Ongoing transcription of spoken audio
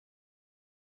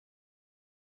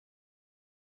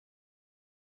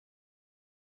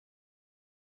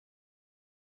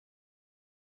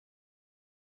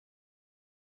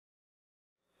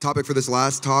Topic for this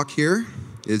last talk here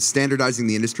is standardizing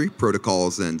the industry,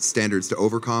 protocols, and standards to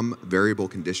overcome variable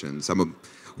conditions. I'm going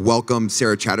to welcome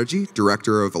Sarah Chatterjee,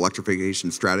 Director of Electrification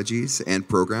Strategies and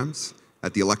Programs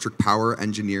at the Electric Power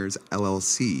Engineers,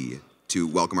 LLC, to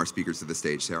welcome our speakers to the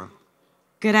stage. Sarah.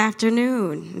 Good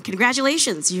afternoon.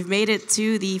 Congratulations, you've made it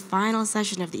to the final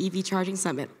session of the EV Charging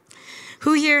Summit.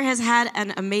 Who here has had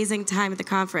an amazing time at the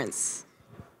conference?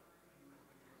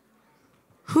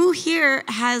 Who here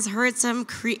has heard some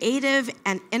creative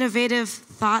and innovative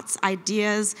thoughts,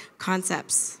 ideas,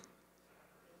 concepts?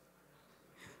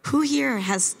 Who here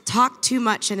has talked too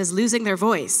much and is losing their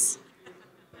voice?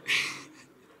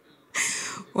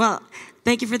 Well,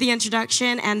 thank you for the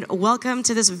introduction and welcome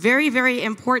to this very, very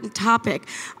important topic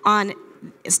on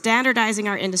standardizing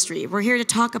our industry. We're here to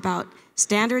talk about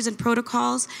standards and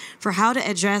protocols for how to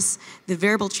address the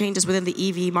variable changes within the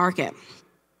EV market.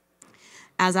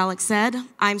 As Alex said,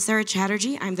 I'm Sarah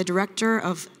Chatterjee. I'm the Director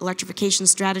of Electrification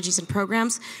Strategies and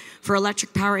Programs for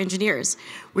Electric Power Engineers.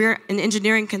 We're an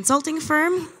engineering consulting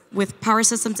firm with power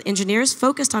systems engineers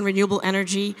focused on renewable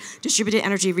energy, distributed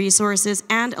energy resources,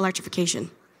 and electrification.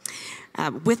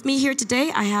 With me here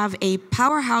today, I have a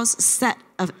powerhouse set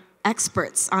of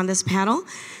experts on this panel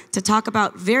to talk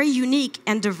about very unique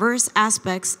and diverse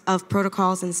aspects of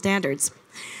protocols and standards.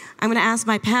 I'm going to ask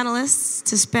my panelists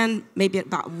to spend maybe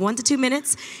about 1 to 2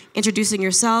 minutes introducing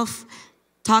yourself,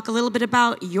 talk a little bit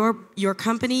about your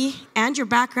company and your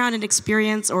background and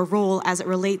experience or role as it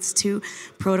relates to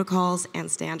protocols and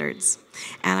standards.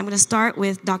 And I'm going to start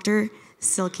with Dr.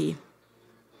 Silke.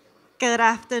 Good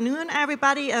afternoon,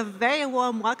 everybody. A very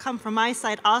warm welcome from my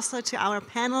side also to our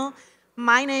panel.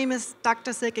 My name is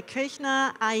Dr. Silke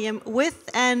Kirchner. I am with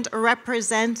and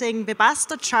representing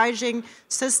Webasto Charging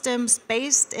Systems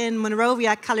based in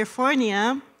Monrovia,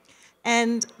 California.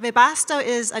 And Webasto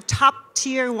is a top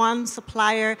tier 1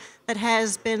 supplier that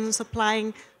has been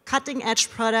supplying cutting-edge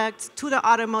products to the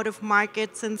automotive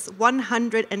market since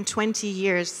 120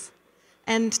 years.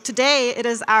 And today it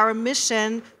is our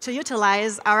mission to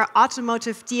utilize our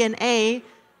automotive DNA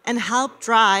and help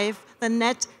drive the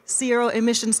net zero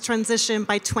emissions transition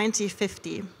by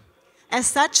 2050. As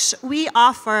such, we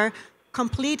offer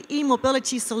complete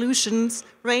e-mobility solutions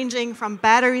ranging from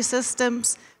battery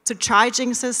systems to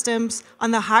charging systems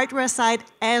on the hardware side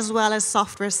as well as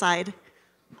software side.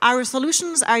 Our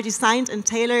solutions are designed and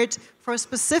tailored for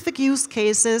specific use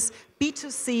cases,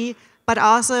 B2C, but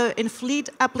also in fleet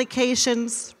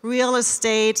applications, real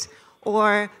estate,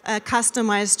 or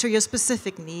customized to your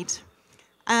specific need.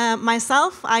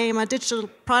 Myself, I am a digital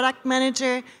product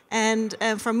manager, and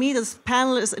for me this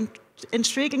panel is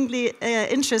intriguingly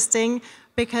interesting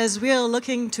because we are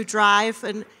looking to drive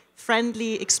a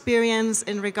friendly experience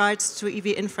in regards to EV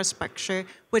infrastructure,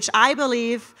 which I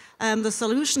believe the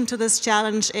solution to this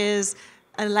challenge is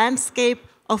a landscape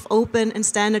of open and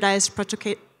standardized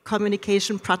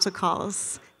communication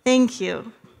protocols. Thank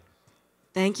you.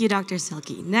 Thank you, Dr.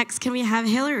 Silke. Next, can we have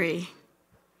Hillary?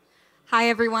 Hi,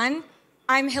 everyone.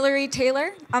 I'm Hillary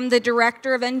Taylor. I'm the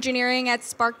Director of Engineering at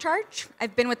SparkCharge.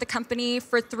 I've been with the company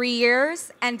for 3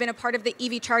 years and been a part of the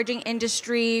EV charging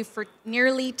industry for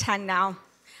nearly 10 now.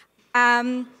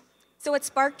 So at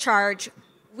SparkCharge,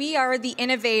 we are the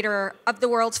innovator of the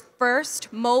world's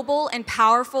first mobile and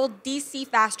powerful DC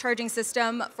fast charging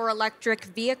system for electric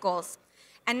vehicles.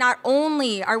 And not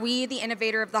only are we the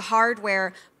innovator of the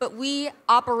hardware, but we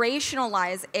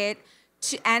operationalize it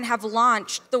and have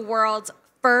launched the world's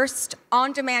first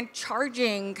on-demand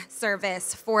charging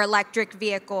service for electric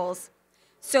vehicles.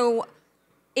 So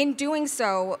in doing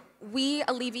so, we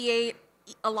alleviate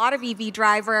a lot of EV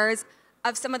drivers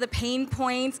of some of the pain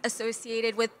points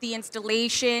associated with the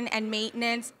installation and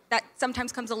maintenance that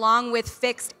sometimes comes along with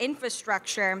fixed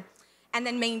infrastructure and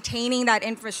then maintaining that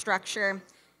infrastructure.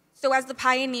 So as the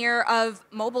pioneer of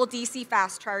mobile DC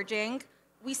fast charging,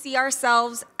 we see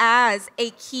ourselves as a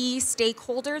key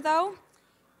stakeholder, though,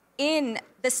 in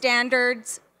the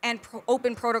standards and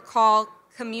open protocol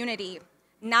community,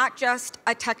 not just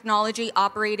a technology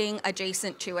operating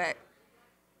adjacent to it.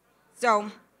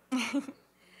 So,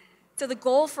 so the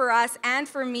goal for us and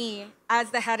for me as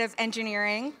the head of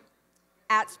engineering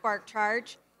at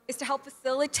SparkCharge is to help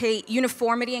facilitate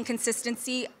uniformity and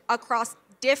consistency across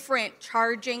different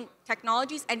charging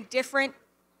technologies and different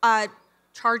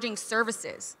charging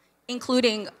services,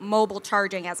 including mobile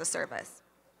charging as a service.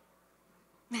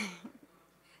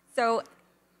 So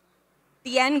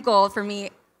the end goal for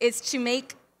me is to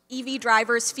make EV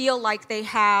drivers feel like they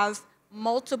have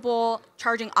multiple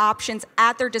charging options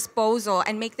at their disposal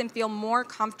and make them feel more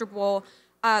comfortable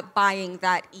buying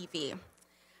that EV.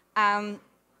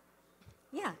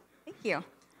 Yeah, thank you.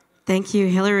 Thank you,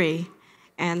 Hillary.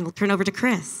 and we'll turn over to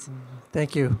Chris.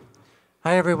 Thank you.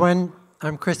 Hi, everyone.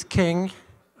 I'm Chris King.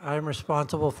 I'm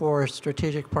responsible for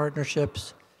strategic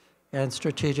partnerships and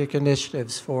strategic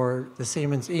initiatives for the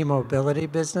Siemens e-mobility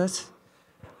business.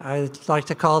 I'd like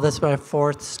to call this my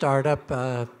fourth startup,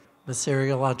 a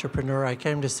serial entrepreneur. I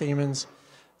came to Siemens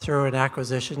through an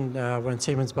acquisition when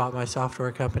Siemens bought my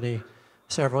software company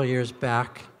several years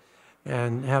back,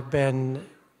 and have been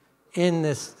in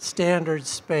this standard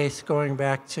space going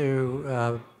back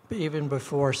to even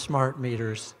before smart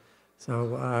meters.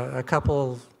 So a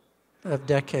couple of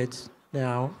decades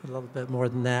now, a little bit more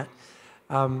than that.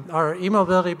 Our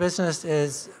e-mobility business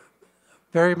is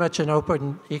very much an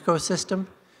open ecosystem.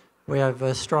 We have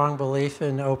a strong belief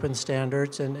in open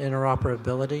standards and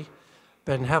interoperability.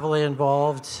 Been heavily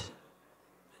involved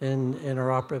in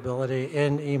interoperability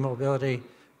in e-mobility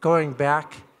going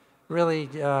back really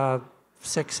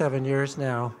 6-7 years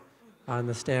now on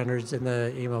the standards in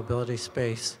the e-mobility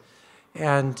space.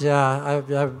 And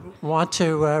I want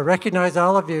to recognize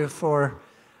all of you for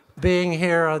being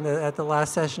here at the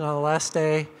last session on the last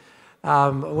day.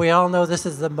 We all know this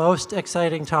is the most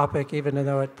exciting topic, even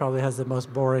though it probably has the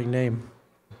most boring name.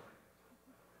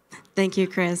 Thank you,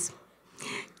 Chris.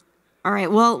 All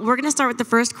right, well, we're going to start with the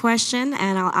first question,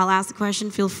 and I'll ask the question.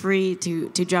 Feel free to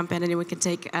jump in. Anyone can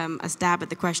take a stab at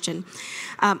the question.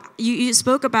 You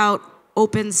spoke about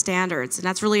open standards, and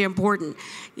that's really important.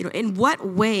 You know, in what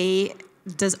way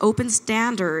does open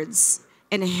standards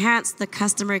enhance the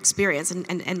customer experience,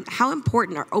 and how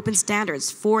important are open standards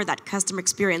for that customer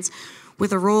experience with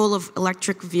the role of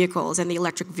electric vehicles and the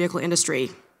electric vehicle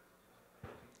industry?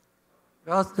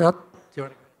 Well, do you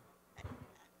want to?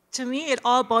 To me, it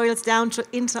all boils down to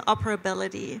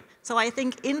interoperability. So I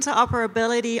think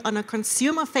interoperability on a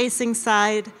consumer-facing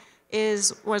side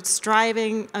is what's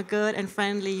driving a good and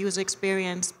friendly user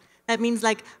experience. That means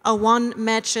like a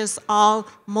one-matches-all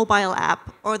mobile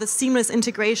app, or the seamless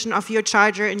integration of your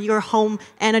charger in your home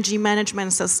energy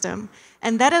management system.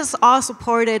 And that is all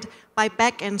supported by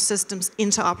back-end systems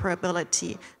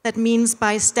interoperability. That means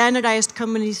by standardized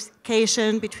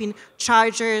communication between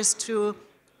chargers to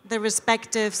the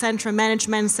respective central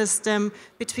management system,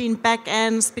 between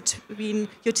backends, between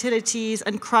utilities,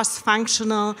 and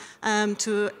cross-functional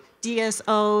to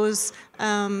DSOs.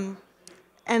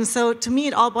 And so to me,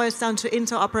 it all boils down to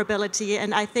interoperability.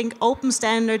 And I think open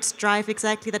standards drive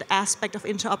exactly that aspect of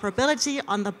interoperability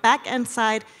on the back-end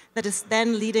side that is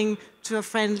then leading to a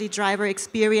friendly driver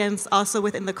experience, also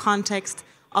within the context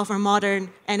of a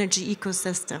modern energy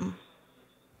ecosystem.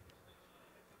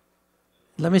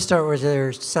 Let me start with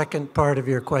your second part of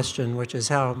your question, which is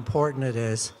how important it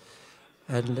is.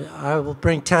 And I will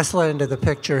bring Tesla into the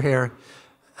picture here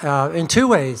in two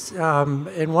ways.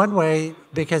 In one way,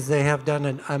 because they have done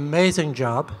an amazing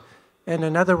job. In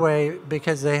another way,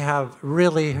 because they have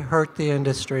really hurt the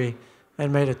industry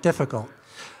and made it difficult.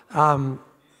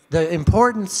 The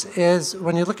importance is,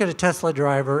 when you look at a Tesla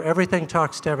driver, everything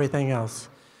talks to everything else.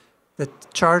 The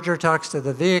charger talks to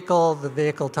the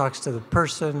vehicle talks to the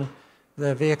person,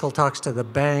 the vehicle talks to the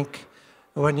bank.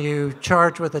 When you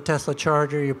charge with a Tesla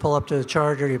charger, you pull up to the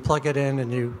charger, you plug it in,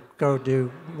 and you go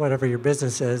do whatever your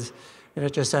business is, and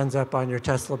it just ends up on your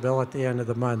Tesla bill at the end of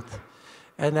the month.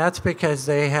 And that's because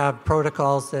they have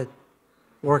protocols that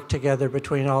work together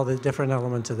between all the different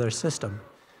elements of their system.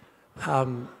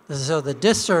 So the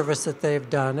disservice that they've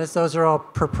done is those are all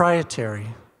proprietary,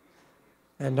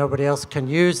 and nobody else can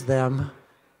use them.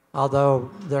 Although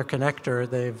their connector,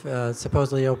 they've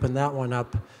supposedly opened that one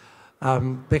up,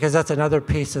 because that's another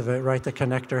piece of it, right? The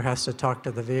connector has to talk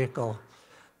to the vehicle,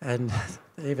 and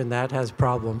even that has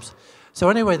problems. So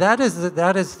anyway, that is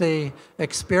the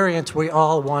experience we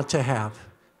all want to have.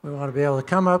 We want to be able to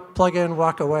come up, plug in,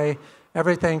 walk away.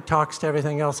 Everything talks to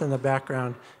everything else in the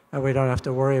background, and we don't have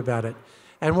to worry about it.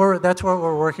 And that's what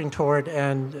we're working toward,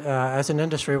 and as an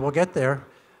industry, we'll get there.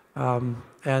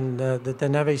 And the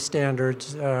NEVI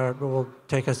standards will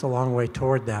take us a long way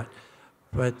toward that.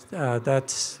 But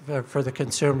that's, for the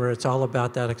consumer, it's all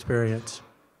about that experience.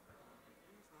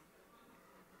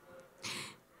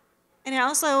 And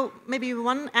also, maybe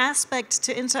one aspect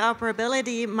to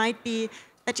interoperability might be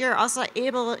that you're also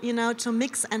able, to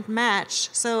mix and match.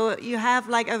 So you have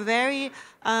like a very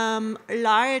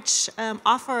large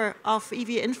offer of EV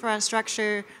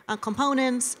infrastructure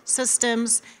components,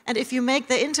 systems, and if you make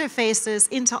the interfaces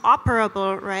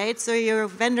interoperable, right? So you're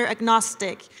vendor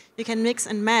agnostic. You can mix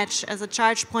and match. As a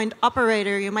charge point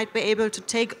operator, you might be able to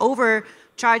take over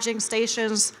charging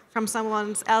stations from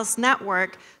someone else's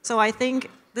network. So I think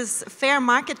this fair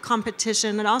market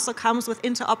competition that also comes with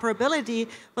interoperability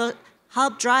will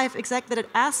help drive exactly that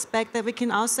aspect that we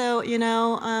can also,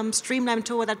 streamline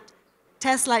toward that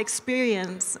Tesla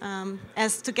experience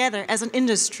as together, as an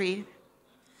industry?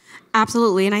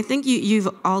 Absolutely, and I think you've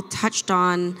all touched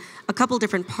on a couple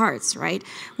different parts, right?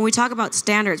 When we talk about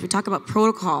standards, we talk about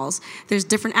protocols, there's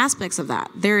different aspects of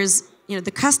that. There's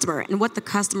the customer and what the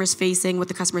customer's facing, what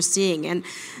the customer's seeing. And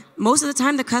most of the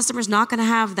time, the customer's not going to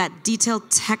have that detailed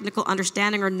technical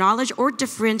understanding or knowledge or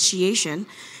differentiation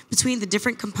between the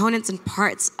different components and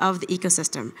parts of the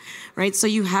ecosystem, right? So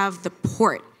you have the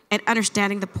port, and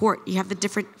understanding the port. You have the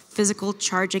different physical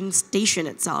charging station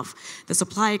itself, the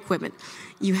supply equipment.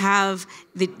 You have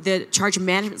the charge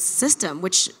management system,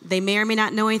 which they may or may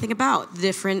not know anything about, the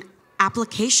different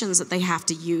applications that they have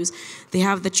to use. They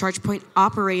have the charge point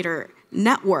operator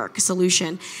network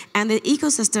solution, and the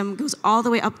ecosystem goes all the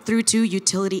way up through to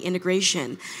utility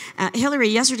integration. Hillary,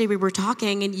 yesterday we were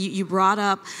talking, and you brought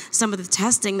up some of the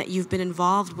testing that you've been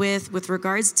involved with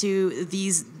regards to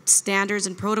these standards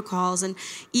and protocols, and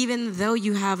even though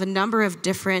you have a number of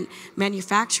different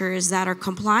manufacturers that are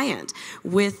compliant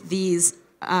with these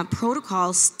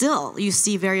protocols, still you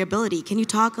see variability. Can you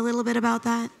talk a little bit about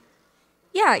that?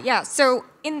 Yeah. So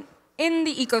in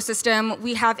the ecosystem,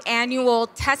 we have annual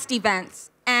test events,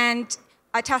 and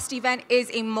a test event is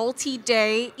a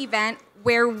multi-day event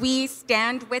where we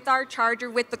stand with our charger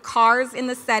with the cars in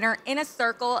the center in a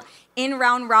circle in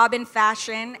round-robin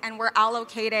fashion, and we're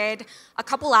allocated a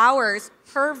couple hours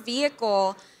per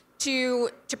vehicle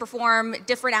to perform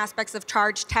different aspects of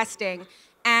charge testing.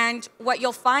 And what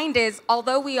you'll find is,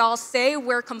 although we all say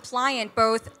we're compliant,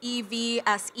 both EV,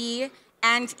 SE,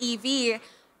 and EV,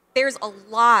 there's a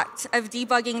lot of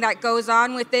debugging that goes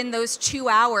on within those 2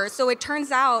 hours. So it turns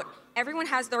out everyone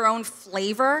has their own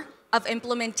flavor of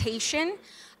implementation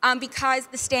because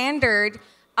the standard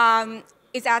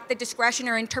is at the discretion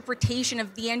or interpretation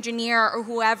of the engineer or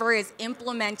whoever is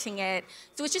implementing it.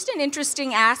 So it's just an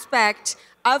interesting aspect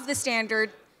of the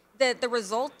standard. The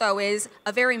result, though, is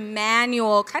a very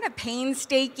manual, kind of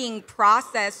painstaking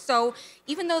process. So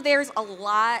even though there's a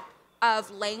lot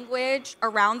of language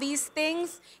around these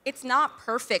things, it's not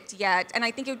perfect yet. And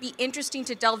I think it would be interesting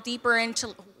to delve deeper into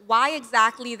why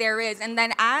exactly there is. And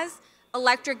then as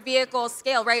electric vehicles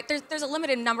scale, right, there's a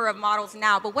limited number of models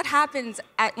now, but what happens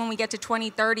when we get to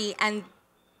 2030 and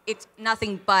it's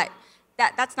nothing but?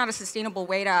 That's not a sustainable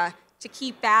way to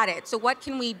keep at it. So what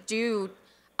can we do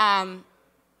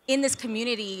in this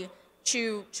community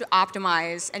to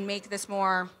optimize and make this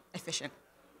more efficient?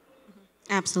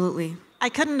 Absolutely. I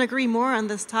couldn't agree more on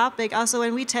this topic. Also,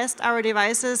 when we test our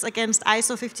devices against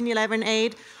ISO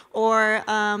 15118 or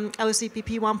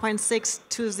OCPP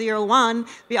 1.6201,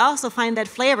 we also find that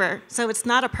flavor. So it's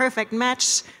not a perfect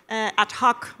match ad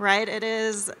hoc, right? It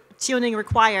is tuning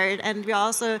required, and we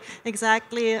also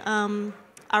exactly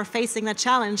are facing the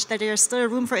challenge that there's still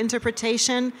room for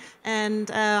interpretation, and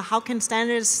how can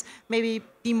standards maybe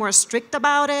be more strict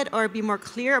about it or be more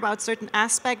clear about certain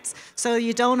aspects so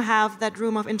you don't have that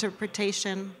room of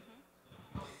interpretation.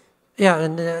 Yeah,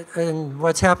 and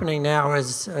what's happening now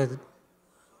is,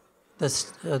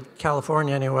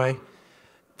 California anyway,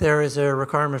 there is a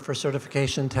requirement for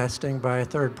certification testing by a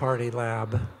third-party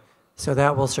lab. So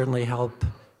that will certainly help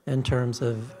in terms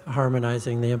of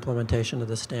harmonizing the implementation of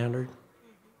the standard.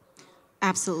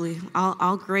 Absolutely.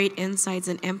 All great insights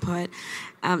and input.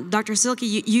 Dr. Silke,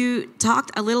 you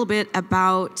talked a little bit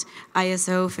about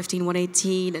ISO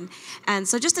 15118, and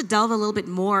so just to delve a little bit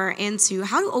more into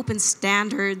how do open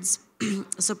standards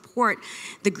support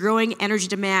the growing energy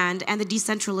demand and the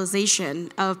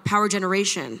decentralization of power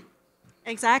generation?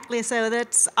 Exactly, so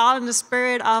that's all in the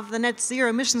spirit of the net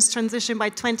zero emissions transition by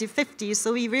 2050.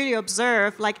 So we really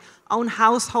observe like own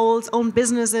households, own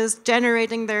businesses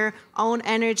generating their own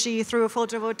energy through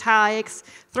photovoltaics,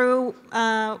 through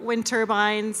wind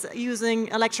turbines, using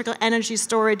electrical energy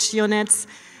storage units.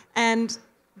 And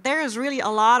there is really a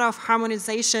lot of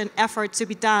harmonization effort to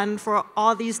be done for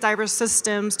all these diverse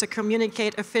systems to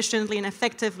communicate efficiently and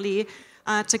effectively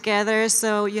together,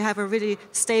 so you have a really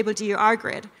stable DER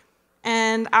grid.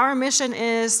 And our mission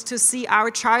is to see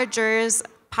our chargers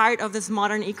part of this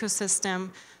modern ecosystem.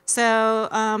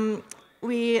 So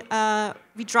we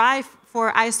drive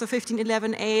for ISO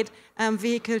 15118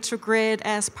 vehicle to grid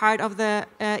as part of the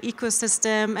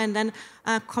ecosystem, and then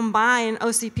combine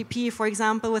OCPP, for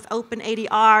example, with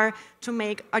OpenADR to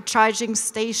make our charging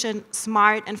station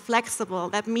smart and flexible.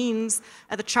 That means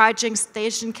the charging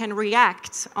station can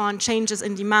react on changes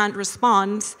in demand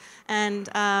response and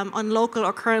on local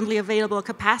or currently available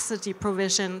capacity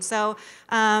provision. So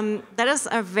that is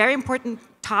a very important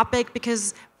topic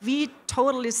because we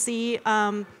totally see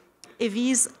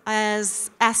EVs as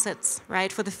assets,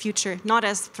 right, for the future, not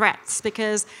as threats,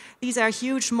 because these are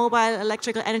huge mobile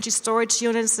electrical energy storage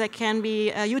units that can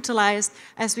be utilized,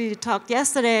 as we talked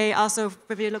yesterday, also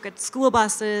if you look at school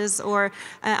buses or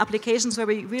applications where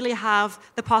we really have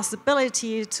the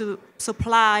possibility to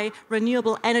supply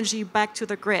renewable energy back to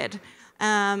the grid.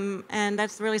 And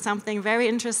that's really something very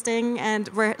interesting, and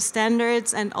where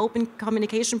standards and open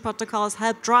communication protocols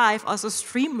help drive, also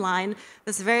streamline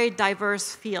this very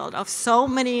diverse field of so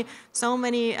many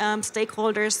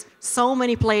stakeholders, so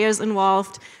many players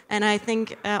involved, and I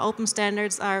think open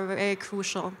standards are very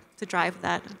crucial to drive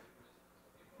that.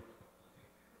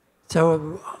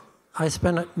 So I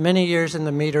spent many years in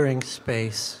the metering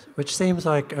space, which seems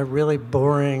like a really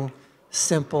boring,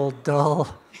 simple,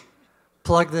 dull,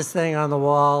 plug this thing on the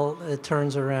wall, it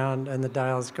turns around, and the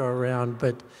dials go around.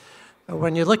 But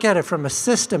when you look at it from a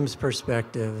systems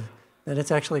perspective, then it's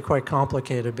actually quite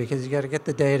complicated, because you got to get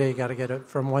the data, you got to get it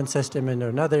from one system into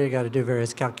another, you got to do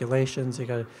various calculations, you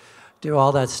got to do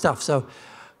all that stuff. So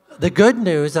the good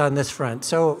news on this front,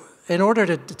 so in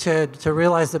order to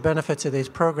realize the benefits of these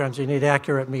programs, you need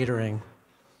accurate metering.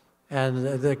 And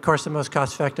of course, the most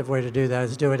cost-effective way to do that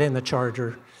is do it in the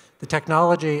charger. The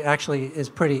technology actually is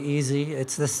pretty easy.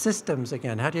 It's the systems,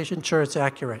 again. How do you ensure it's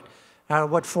accurate?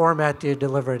 What format do you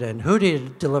deliver it in? Who do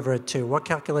you deliver it to? What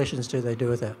calculations do they do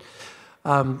with it?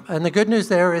 And the good news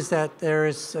there is that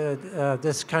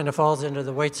this kind of falls into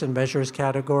the weights and measures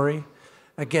category.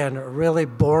 Again, really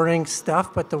boring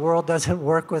stuff, but the world doesn't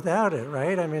work without it,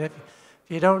 right? I mean, if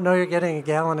you don't know you're getting a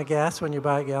gallon of gas when you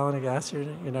buy a gallon of gas,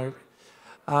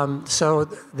 so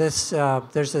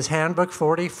there's this Handbook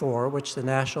 44, which the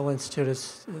National Institute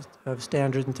of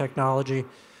Standards and Technology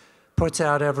puts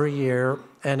out every year,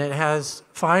 and it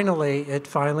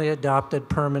finally adopted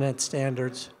permanent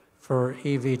standards for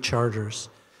EV chargers.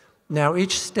 Now,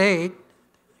 each state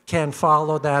can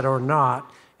follow that or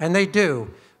not, and they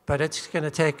do, but it's going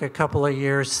to take a couple of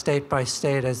years state by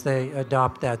state as they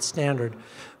adopt that standard.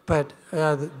 But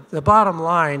the bottom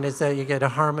line is that you get a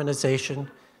harmonization,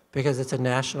 because it's a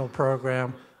national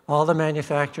program. All the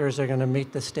manufacturers are going to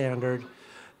meet the standard.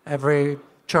 Every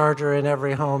charger in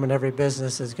every home and every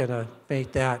business is going to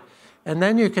meet that. And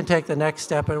then you can take the next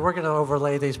step, and we're going to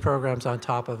overlay these programs on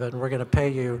top of it, and we're going to pay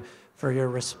you for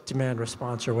your demand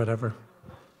response or whatever.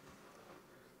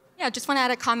 Yeah, just want to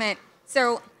add a comment.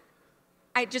 So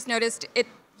I just noticed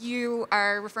you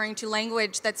are referring to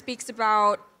language that speaks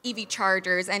about EV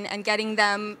chargers and getting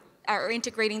them or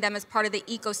integrating them as part of the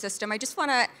ecosystem.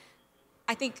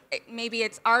 I think maybe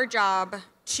it's our job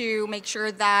to make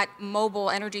sure that mobile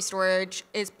energy storage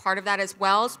is part of that as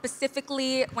well,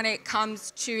 specifically when it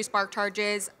comes to Spark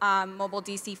Charges, mobile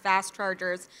DC fast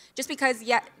chargers, just because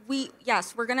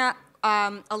we're gonna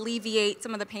alleviate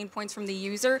some of the pain points from the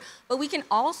user, but we can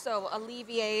also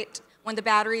alleviate, when the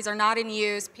batteries are not in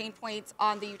use, pain points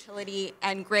on the utility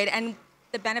and grid. And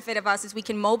the benefit of us is we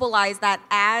can mobilize that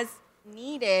as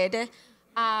needed,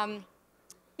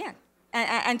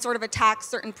 and sort of attack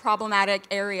certain problematic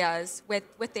areas with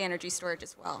the energy storage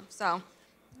as well. So,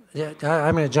 yeah,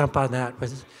 I'm going to jump on that.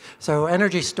 So,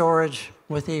 energy storage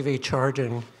with EV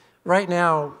charging. Right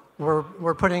now,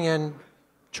 we're putting in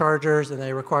chargers, and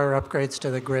they require upgrades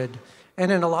to the grid.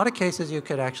 And in a lot of cases, you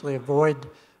could actually avoid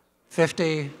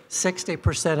 50,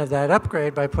 60% of that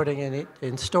upgrade by putting it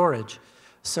in storage.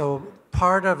 So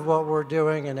part of what we're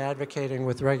doing and advocating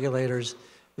with regulators,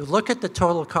 look at the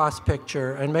total cost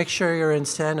picture and make sure your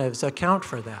incentives account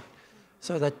for that.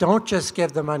 So that don't just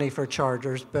give the money for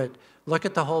chargers, but look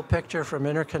at the whole picture from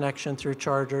interconnection through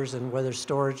chargers and whether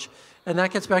storage. And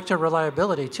that gets back to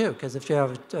reliability too, because if you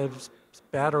have a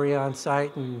battery on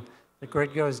site and the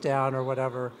grid goes down or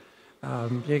whatever,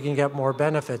 you can get more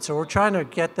benefits. So we're trying to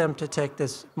get them to take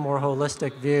this more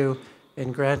holistic view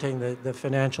in granting the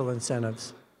financial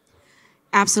incentives.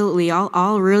 Absolutely,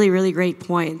 all really, really great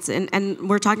points. And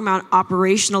we're talking about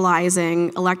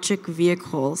operationalizing electric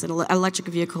vehicles and electric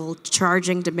vehicle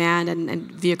charging demand and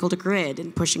vehicle to grid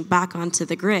and pushing back onto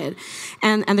the grid.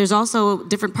 And there's also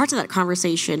different parts of that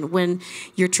conversation when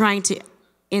you're trying to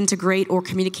integrate or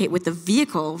communicate with the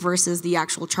vehicle versus the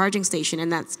actual charging station.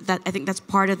 And I think that's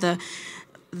part of the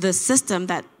system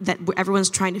that everyone's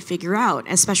trying to figure out,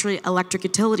 especially electric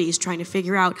utilities trying to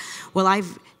figure out, well,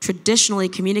 I've traditionally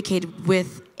communicated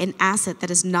with an asset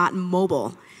that is not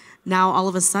mobile. Now, all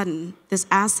of a sudden, this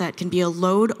asset can be a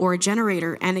load or a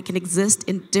generator, and it can exist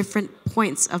in different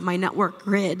points of my network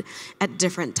grid at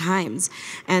different times.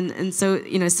 And so,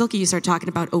 Silke, you start talking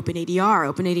about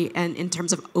OpenADR, and in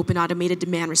terms of open automated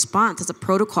demand response as a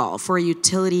protocol for a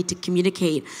utility to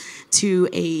communicate to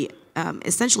a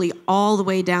essentially all the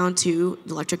way down to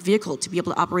electric vehicle to be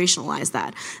able to operationalize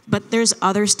that. But there's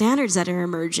other standards that are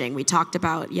emerging. We talked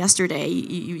about yesterday,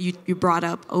 you brought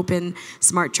up Open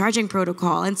Smart Charging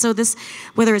Protocol. And so this,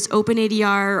 whether it's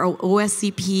OpenADR or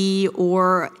OSCP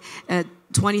or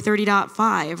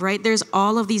 2030.5, right? There's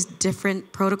all of these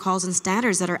different protocols and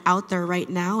standards that are out there right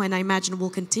now, and I imagine will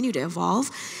continue to evolve.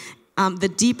 The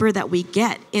deeper that we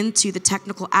get into the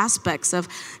technical aspects of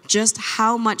just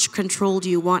how much control do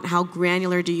you want, how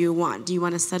granular do you want? Do you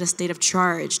want to set a state of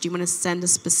charge? Do you want to send a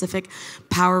specific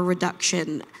power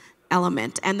reduction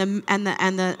element? And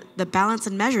the balance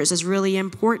and measures is really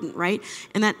important, right?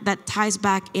 And that ties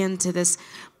back into this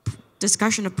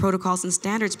discussion of protocols and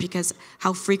standards, because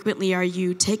how frequently are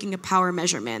you taking a power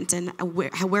measurement, and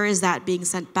where is that being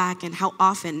sent back, and how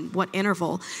often, what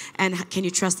interval, and can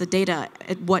you trust the data,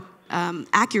 at what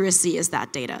accuracy is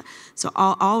that data? So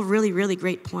all really, really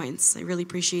great points. I really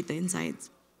appreciate the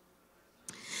insights.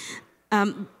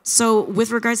 So with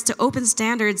regards to open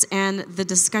standards and the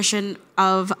discussion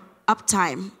of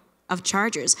uptime of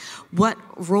chargers, what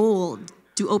role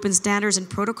do open standards and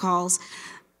protocols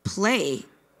play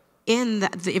in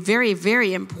the very,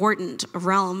 very important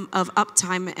realm of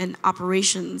uptime and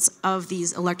operations of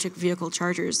these electric vehicle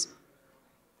chargers?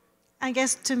 I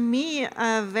guess to me,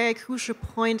 a very crucial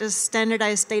point is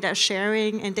standardized data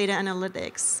sharing and data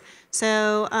analytics.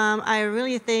 So I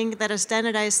really think that a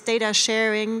standardized data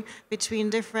sharing between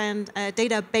different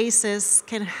databases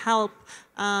can help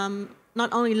not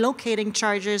only locating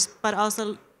chargers, but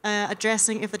also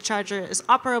addressing if the charger is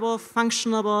operable,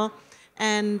 functionable,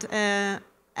 and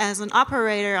as an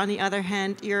operator, on the other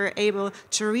hand, you're able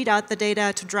to read out the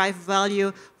data to drive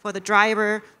value for the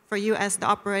driver, for you as the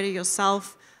operator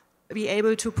yourself, be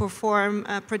able to perform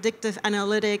predictive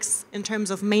analytics in terms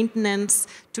of maintenance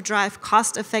to drive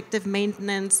cost-effective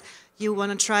maintenance. You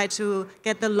want to try to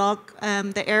get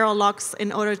the error logs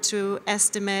in order to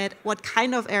estimate what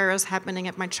kind of error is happening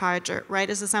at my charger, right?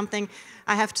 Is this something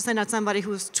I have to send out somebody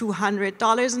who's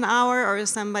 $200 an hour, or is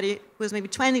somebody who's maybe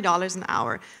 $20 an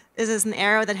hour? Is this an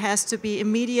error that has to be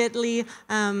immediately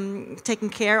taken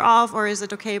care of, or is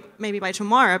it okay maybe by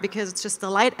tomorrow because it's just the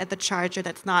light at the charger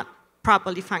that's not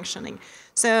properly functioning?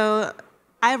 So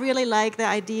I really like the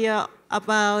idea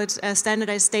about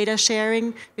standardized data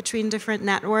sharing between different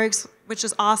networks, which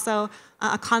is also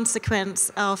a consequence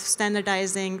of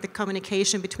standardizing the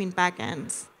communication between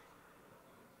backends.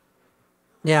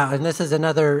 Yeah, and this is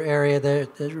another area, the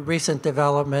recent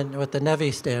development with the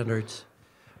NEVI standards,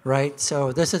 right?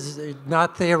 So this is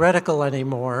not theoretical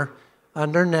anymore.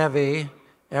 Under NEVI,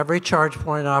 every charge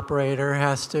point operator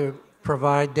has to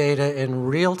provide data in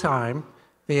real time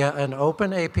via an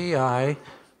open API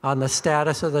on the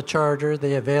status of the charger,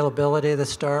 the availability of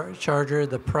the charger,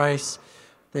 the price,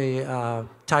 the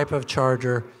type of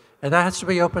charger, and that has to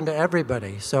be open to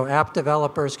everybody. So app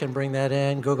developers can bring that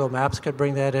in, Google Maps could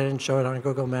bring that in and show it on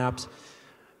Google Maps.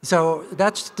 So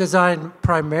that's designed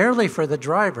primarily for the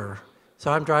driver.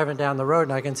 So I'm driving down the road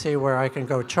and I can see where I can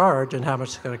go charge and how much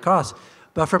it's going to cost.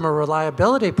 But from a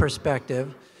reliability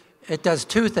perspective, it does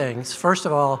two things. First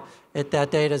of all,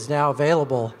 that data is now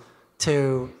available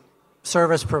to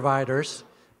service providers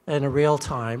in real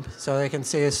time, so they can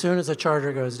see as soon as the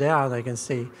charger goes down, they can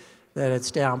see that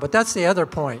it's down. But that's the other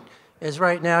point, is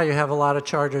right now you have a lot of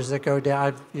chargers that go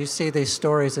down. You see these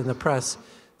stories in the press.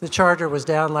 The charger was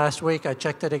down last week, I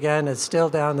checked it again, it's still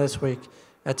down this week,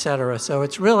 et cetera. So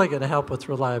it's really going to help with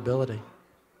reliability.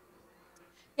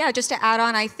 Yeah, just to add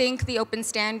on, I think the open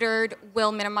standard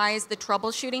will minimize the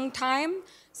troubleshooting time.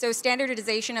 So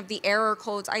standardization of the error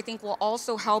codes, I think, will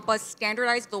also help us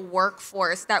standardize the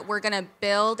workforce that we're going to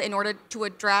build in order to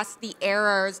address the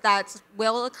errors that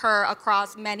will occur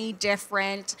across many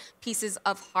different pieces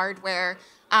of hardware.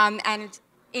 And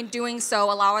in doing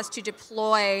so, allow us to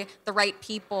deploy the right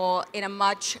people in a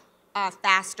much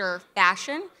faster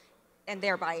fashion and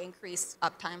thereby increase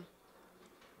uptime.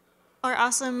 Or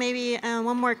also maybe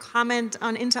one more comment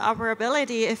on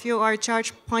interoperability. If you are a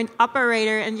charge point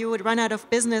operator and you would run out of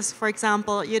business, for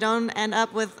example, you don't end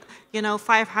up with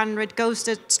 500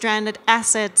 ghosted, stranded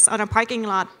assets on a parking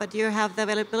lot, but you have the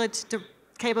availability, the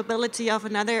capability of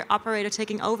another operator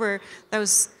taking over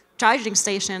those charging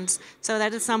stations. So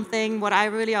that is something what I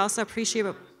really also appreciate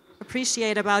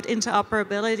about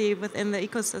interoperability within the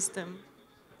ecosystem.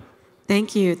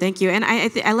 Thank you, thank you. And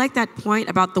I like that point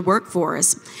about the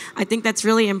workforce. I think that's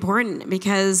really important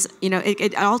because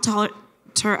it all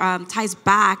ties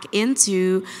back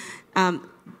into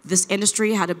this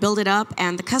industry, how to build it up,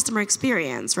 and the customer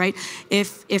experience, right?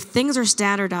 If things are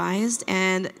standardized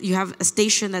and you have a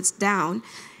station that's down,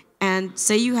 and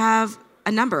say you have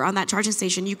a number on that charging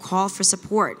station, you call for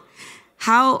support.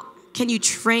 How can you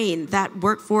train that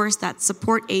workforce, that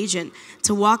support agent,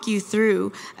 to walk you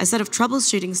through a set of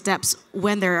troubleshooting steps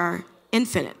when there are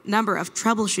infinite number of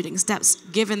troubleshooting steps,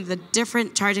 given the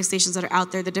different charging stations that are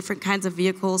out there, the different kinds of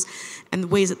vehicles, and the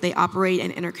ways that they operate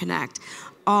and interconnect?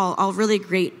 All really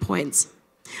great points.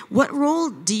 What role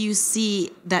do you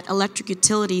see that electric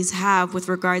utilities have with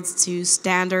regards to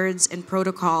standards and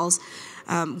protocols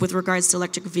with regards to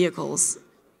electric vehicles?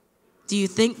 Do you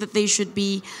think that they should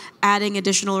be adding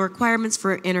additional requirements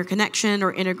for interconnection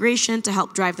or integration to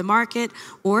help drive the market,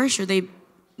 or should they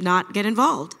not get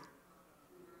involved?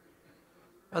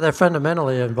 Well, they're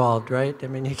fundamentally involved, right? I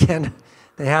mean,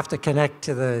 they have to connect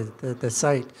to the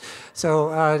site. So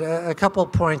a couple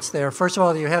points there. First of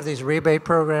all, you have these rebate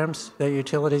programs that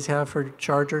utilities have for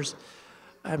chargers.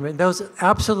 I mean, those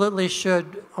absolutely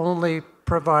should only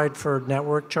provide for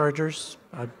network chargers.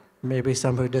 Maybe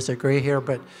some who disagree here,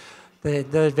 but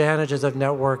the advantages of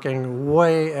networking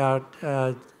way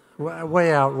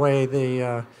outweigh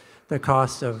the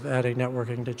cost of adding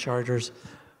networking to chargers.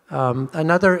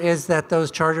 Another is that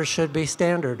those chargers should be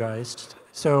standardized.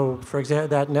 So, for example,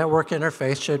 that network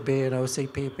interface should be an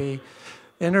OCPP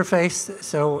interface.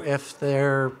 So if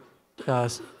their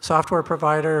software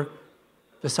provider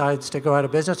decides to go out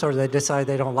of business, or they decide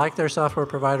they don't like their software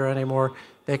provider anymore,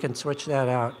 they can switch that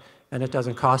out, and it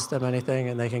doesn't cost them anything,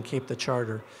 and they can keep the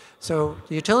charger. So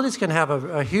the utilities can have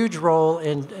a huge role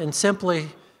in simply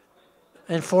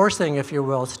enforcing, if you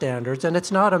will, standards. And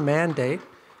it's not a mandate.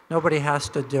 Nobody has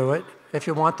to do it. If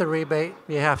you want the rebate,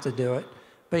 you have to do it.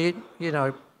 But you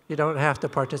don't have to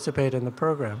participate in the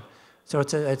program. So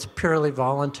it's purely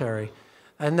voluntary.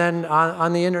 And then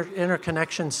on the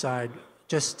interconnection side,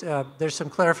 just there's some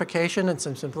clarification and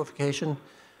some simplification.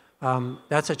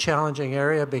 That's a challenging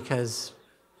area because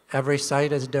every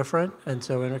site is different, and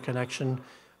so interconnection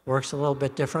works a little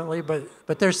bit differently.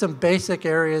 But there's some basic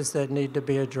areas that need to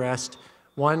be addressed.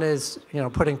 One is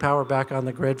putting power back on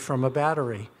the grid from a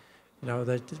battery.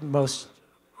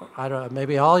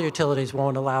 Maybe all utilities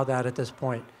won't allow that at this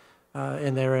point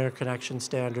in their interconnection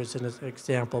standards, in this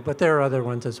example, but there are other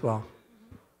ones as well.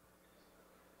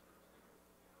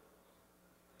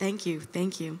 Thank you,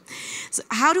 thank you. So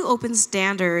how do open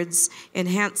standards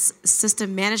enhance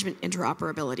system management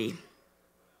interoperability?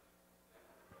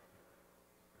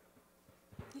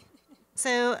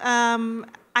 So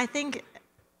I think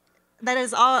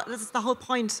this is the whole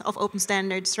point of open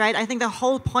standards, right? I think the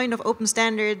whole point of open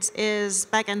standards is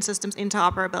back-end systems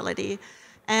interoperability.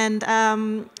 And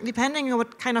depending on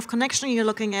what kind of connection you're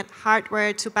looking at,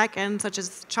 hardware to back-end, such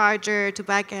as charger to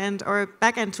back-end, or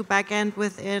back-end to back-end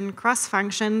within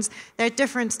cross-functions, there are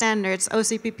different standards.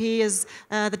 OCPP is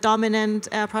the dominant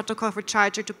protocol for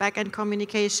charger to back-end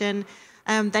communication.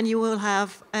 Then you will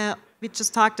have, we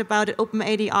just talked about it,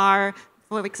 OpenADR,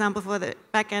 for example, for the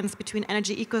backends between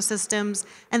energy ecosystems.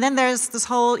 And then there's this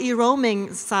whole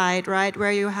e-roaming side, right,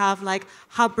 where you have like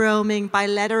hub roaming,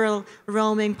 bilateral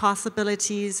roaming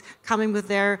possibilities coming with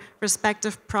their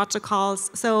respective protocols.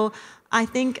 So I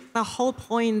think the whole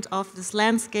point of this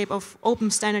landscape of open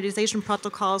standardization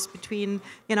protocols between,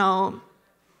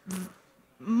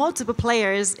 multiple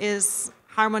players is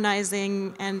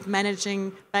harmonizing and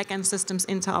managing backend systems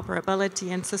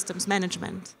interoperability and systems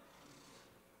management.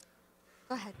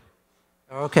 Go ahead.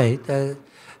 Okay,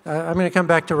 I'm going to come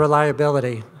back to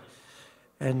reliability.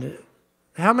 And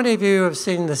how many of you have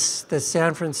seen the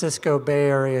San Francisco Bay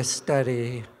Area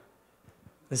study,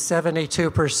 the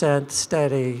 72%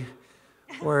 study,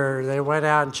 where they went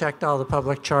out and checked all the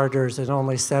public chargers and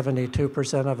only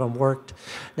 72% of them worked?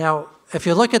 Now, if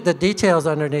you look at the details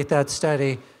underneath that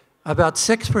study, about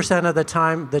 6% of the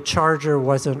time the charger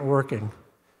wasn't working.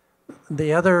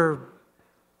 The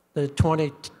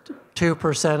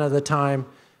 22% of the time,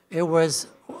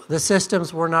 the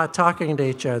systems were not talking to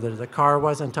each other. The car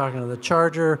wasn't talking to the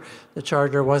charger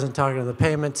wasn't talking to the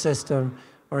payment system,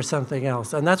 or something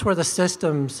else. And that's where the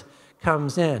systems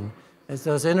comes in, is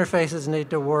those interfaces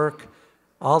need to work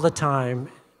all the time.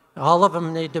 All of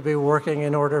them need to be working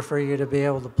in order for you to be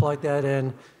able to plug that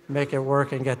in, make it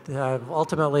work, and get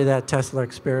ultimately that Tesla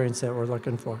experience that we're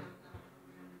looking for.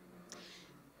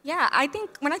 Yeah, I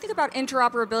think when I think about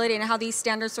interoperability and how these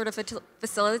standards sort of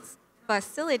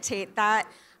facilitate that,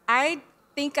 I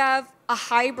think of a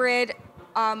hybrid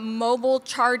mobile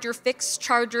charger, fixed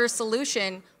charger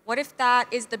solution. What if that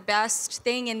is the best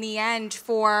thing in the end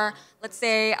for, let's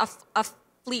say, a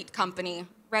fleet company,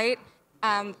 right?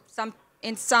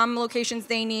 In some locations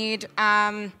they need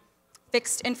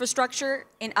fixed infrastructure.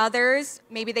 In others,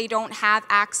 maybe they don't have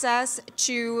access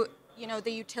to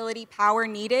the utility power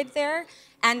needed there.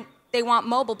 And they want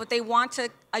mobile, but they want to,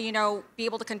 be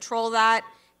able to control that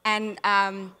and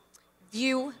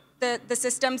view the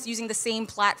systems using the same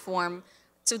platform.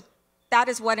 So that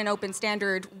is what an open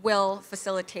standard will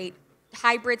facilitate.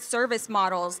 Hybrid service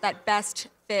models that best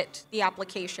fit the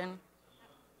application.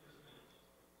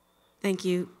 Thank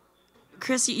you.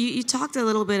 Chris, you talked a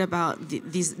little bit about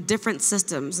these different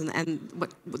systems and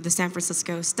what the San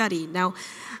Francisco study. Now,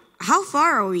 how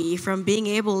far are we from being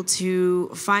able to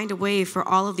find a way for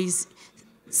all of these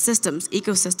systems,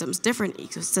 different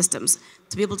ecosystems,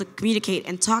 to be able to communicate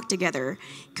and talk together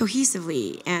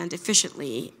cohesively and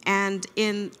efficiently and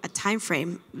in a time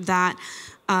frame that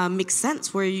makes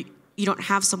sense, where you don't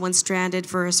have someone stranded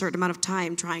for a certain amount of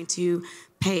time trying to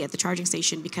pay at the charging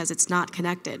station because it's not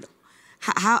connected?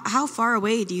 How far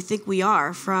away do you think we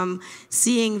are from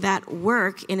seeing that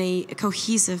work in a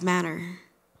cohesive manner?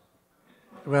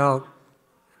 Well,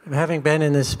 having been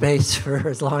in this space for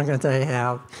as long as I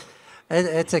have,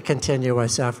 it's a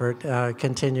continuous effort,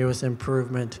 continuous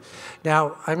improvement.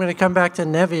 Now, I'm going to come back to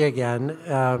NEVI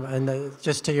again,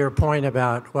 just to your point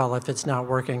about, well, if it's not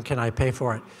working, can I pay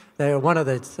for it? One of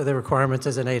the requirements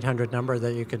is an 800 number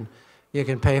that you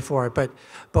can pay for it. But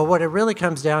what it really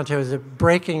comes down to is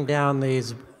breaking down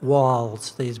these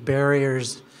walls, these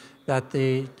barriers that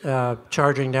the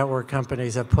charging network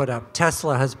companies have put up.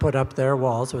 Tesla has put up their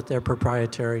walls with their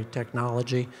proprietary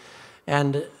technology.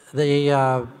 And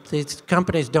these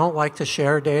companies don't like to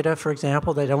share data, for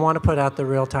example. They don't want to put out the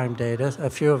real-time data. A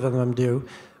few of them do.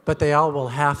 But they all will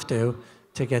have to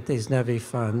get these NEVI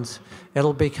funds.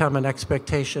 It'll become an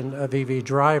expectation of EV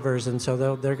drivers, and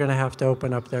so they're going to have to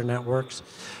open up their networks.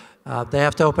 They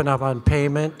have to open up on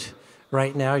payment.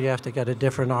 Right now, you have to get a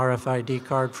different RFID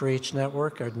card for each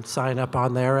network and sign up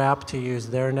on their app to use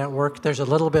their network. There's a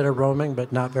little bit of roaming,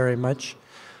 but not very much.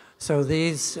 So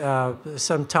these,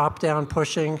 some top-down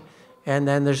pushing, and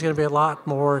then there's going to be a lot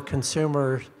more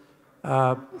consumer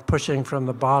pushing from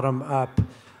the bottom up,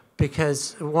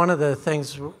 because one of the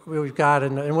things we've got,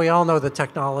 and we all know the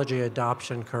technology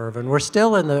adoption curve, and we're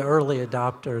still in the early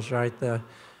adopters, right, the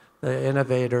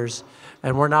innovators,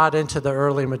 and we're not into the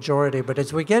early majority. But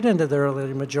as we get into the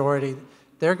early majority,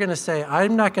 they're going to say,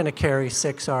 I'm not going to carry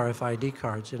 6 RFID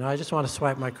cards. I just want to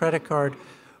swipe my credit card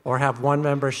or have one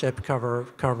membership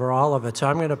cover all of it. So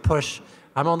I'm going to push.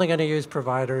 I'm only going to use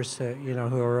providers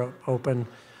who are open.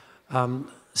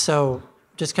 So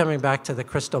just coming back to the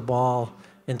crystal ball,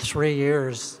 in 3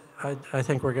 years, I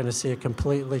think we're going to see a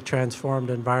completely transformed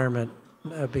environment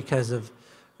because of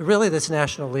really this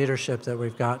national leadership that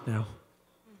we've got now.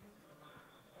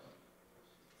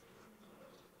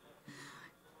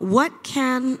 What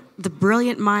can the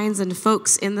brilliant minds and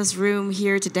folks in this room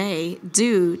here today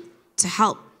do to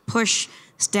help push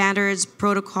standards,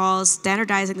 protocols,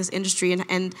 standardizing this industry,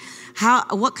 and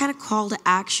what kind of call to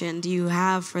action do you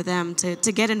have for them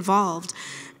to get involved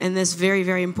in this very,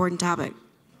 very important topic?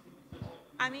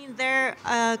 I mean, there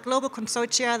are global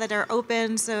consortia that are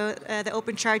open, so the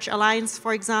Open Charge Alliance,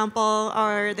 for example,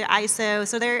 or the ISO.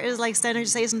 So there is like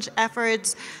standardization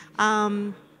efforts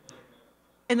in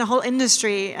the whole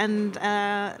industry, and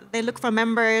they look for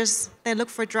members, they look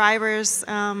for drivers,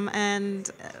 and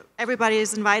everybody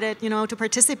is invited, to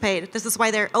participate. This is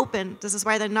why they're open. This is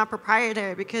why they're not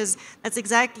proprietary, because that's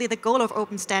exactly the goal of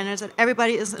open standards, that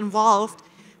everybody is involved,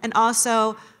 and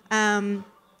also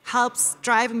helps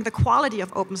driving the quality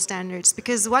of open standards,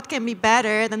 because what can be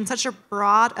better than such a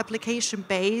broad application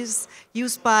base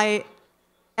used by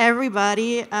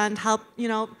everybody, and help,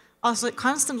 also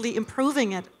constantly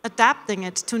improving it, adapting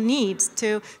it to needs,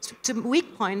 to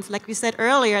weak points. Like we said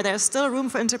earlier, there's still room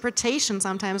for interpretation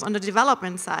sometimes on the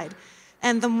development side.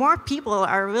 And the more people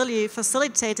are really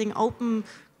facilitating open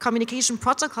communication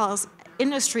protocols,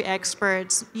 industry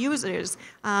experts, users,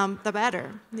 the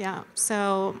better. Yeah.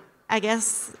 So I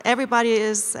guess everybody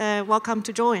is welcome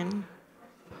to join.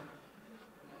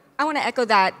 I want to echo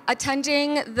that.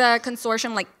 Attending the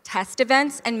consortium like test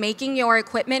events and making your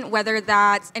equipment, whether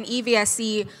that's an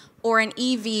EVSE or an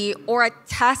EV or a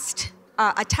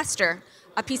tester,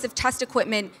 a piece of test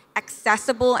equipment,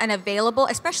 accessible and available,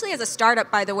 especially as a startup,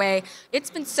 by the way.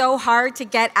 It's been so hard to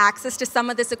get access to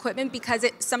some of this equipment because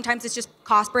sometimes it's just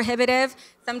cost prohibitive.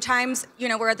 Sometimes,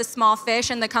 we're the small fish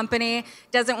and the company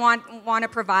doesn't want to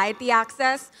provide the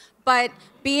access. But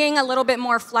being a little bit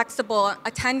more flexible,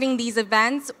 attending these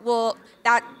events,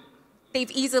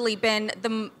 they've easily been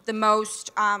the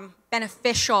most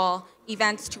beneficial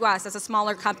events to us as a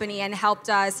smaller company and helped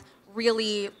us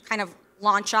really kind of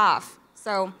launch off.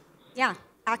 So, yeah,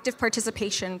 active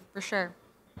participation for sure.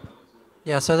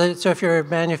 Yeah, so if you're a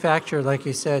manufacturer, like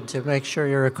you said, to make sure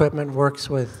your equipment works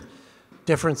with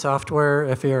different software.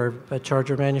 If you're a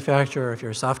charger manufacturer, if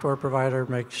you're a software provider,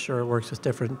 make sure it works with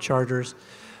different chargers.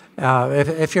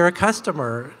 If you're a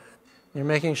customer, you're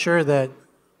making sure that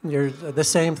you're the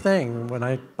same thing when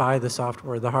I buy the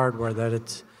software, the hardware, that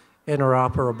it's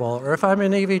interoperable. Or if I'm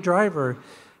an EV driver,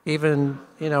 even,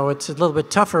 it's a little bit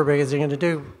tougher because you're going to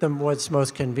do what's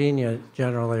most convenient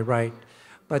generally, right?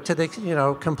 But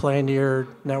complain to your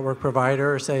network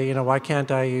provider or say, why can't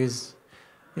I use,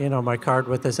 my card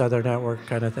with this other network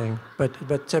kind of thing. But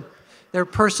there are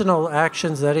personal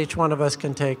actions that each one of us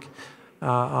can take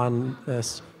on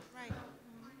this.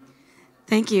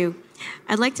 Thank you.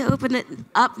 I'd like to open it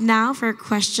up now for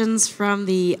questions from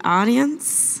the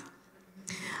audience.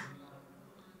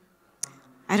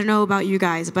 I don't know about you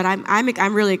guys, but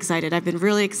I'm really excited. I've been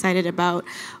really excited about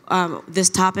this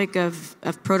topic of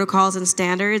protocols and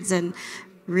standards, and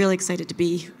really excited to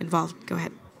be involved. Go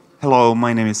ahead. Hello,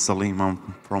 my name is Salim. I'm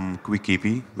from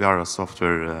QuickEV. We are a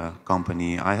software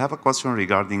company. I have a question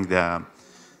regarding the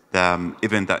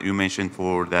event that you mentioned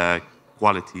for the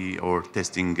quality or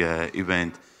testing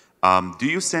event. Do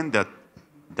you send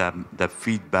the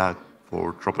feedback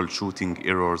for troubleshooting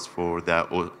errors for the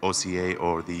OCA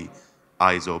or the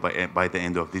ISO by the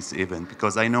end of this event?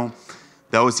 Because I know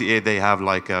the OCA, they have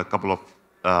like a couple of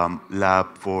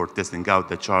lab for testing out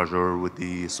the charger with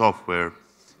the software.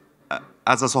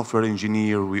 As a software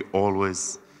engineer, we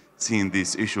always seen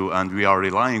this issue, and we are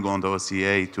relying on the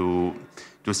OCA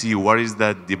to see what is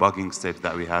the debugging steps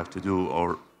that we have to do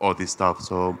or all this stuff.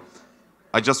 So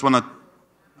I just want to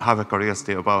have a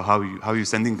curiosity about how you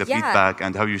sending the feedback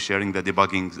and how you sharing the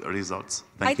debugging results.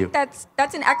 Thank you. I think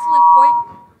that's an excellent point.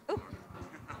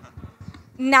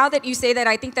 Now that you say that,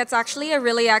 I think that's actually a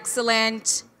really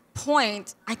excellent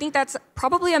point. I think that's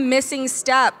probably a missing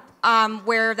step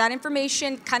where that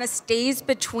information kind of stays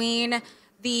between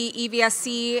the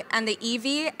EVSC and the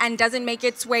EV and doesn't make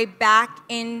its way back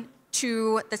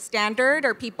into the standard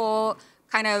or people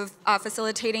kind of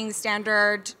facilitating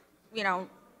standard,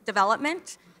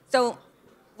 development. So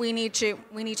we need to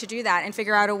do that and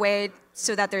figure out a way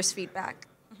so that there's feedback.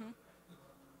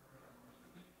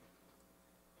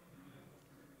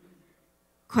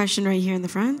 Question right here in the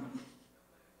front.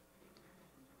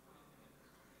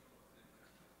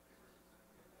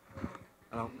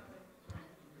 Hello.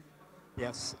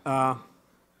 Yes.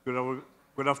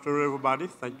 Good afternoon, everybody.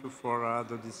 Thank you for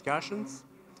the discussions.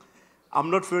 I'm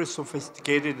not very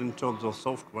sophisticated in terms of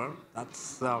software.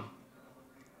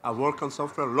 I worked on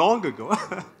software long ago,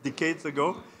 decades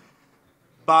ago,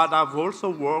 but I've also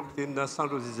worked in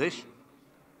standardization.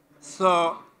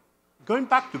 So going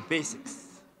back to basics,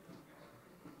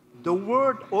 the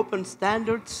word open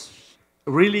standards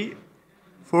really,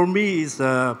 for me, is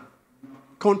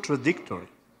contradictory.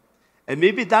 And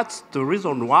maybe that's the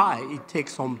reason why it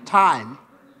takes some time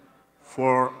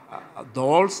for the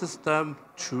whole system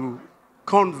to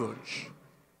converge.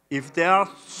 If there are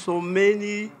so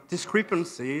many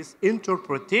discrepancies,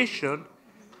 interpretation,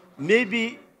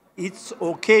 maybe it's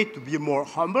okay to be more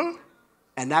humble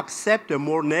and accept a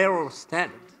more narrow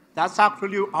standard. That's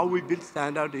actually how we build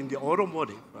standard in the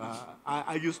automotive.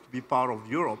 I used to be part of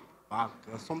Europe back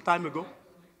some time ago.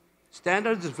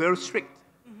 Standards is very strict.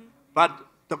 But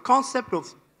the concept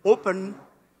of open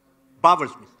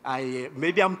bothers me.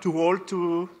 Maybe I'm too old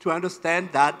to understand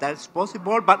that that's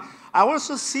possible, but I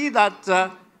also see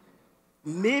that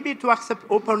maybe to accept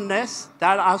openness,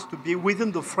 that has to be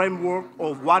within the framework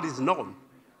of what is known.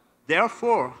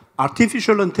 Therefore,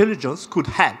 artificial intelligence could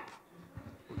help.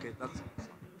 Okay, that's it.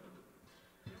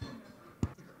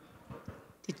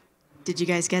 Did you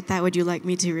guys get that? Would you like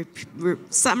me to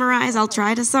summarize? I'll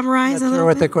try to summarize a little bit.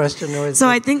 What the question was. So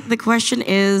I think the question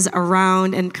is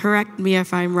around, and correct me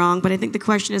if I'm wrong, but I think the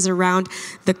question is around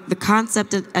the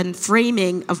concept and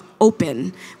framing of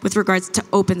open with regards to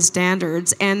open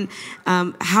standards and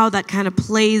how that kind of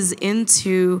plays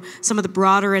into some of the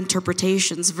broader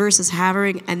interpretations versus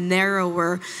having a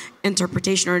narrower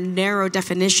interpretation or narrow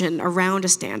definition around a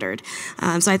standard.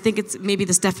 So I think it's maybe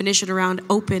this definition around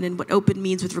open and what open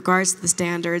means with regards to the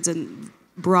standards and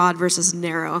broad versus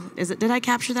narrow. Did I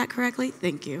capture that correctly?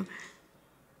 Thank you.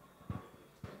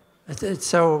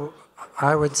 So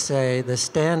I would say the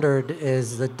standard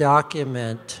is the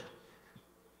document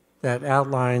that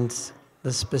outlines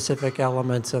the specific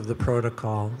elements of the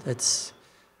protocol.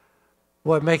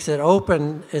 What makes it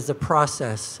open is a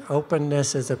process.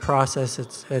 Openness is a process.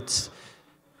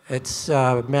 It's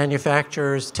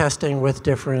manufacturers testing with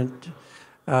different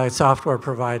software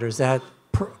providers. That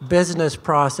business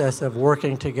process of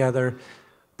working together,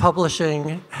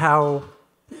 publishing how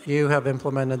you have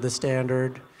implemented the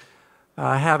standard,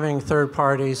 having third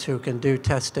parties who can do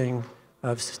testing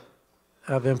of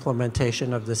of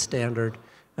implementation of the standard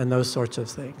and those sorts of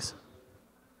things?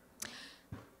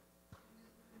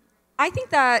 I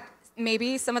think that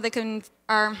maybe some of the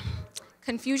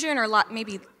confusion or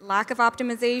maybe lack of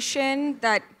optimization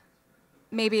that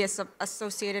maybe is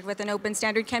associated with an open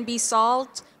standard can be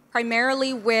solved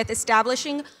primarily with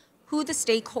establishing who the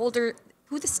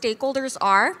stakeholders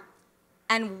are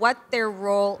and what their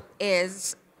role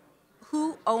is,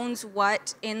 who owns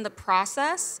what in the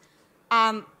process,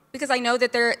 because I know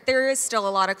that there is still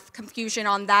a lot of confusion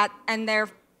on that, and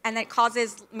that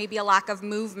causes maybe a lack of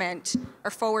movement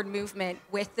or forward movement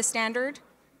with the standard.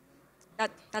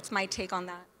 That's my take on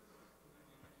that.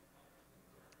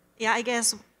 Yeah, I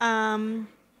guess, and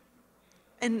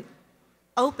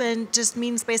open just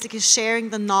means basically sharing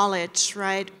the knowledge,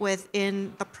 right,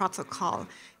 within the protocol.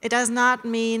 It does not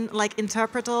mean like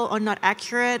interpretable or not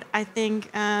accurate. I think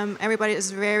everybody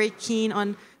is very keen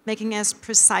on making as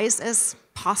precise as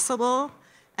possible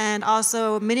and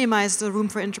also minimize the room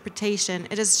for interpretation.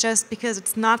 It is just because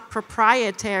it's not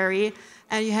proprietary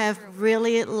and you have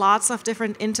really lots of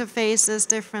different interfaces,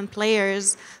 different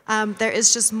players, there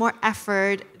is just more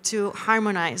effort to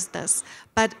harmonize this.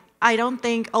 But I don't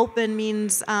think open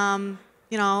means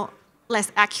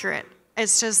less accurate.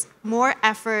 It's just more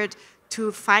effort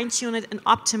to fine-tune it and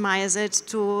optimize it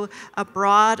to a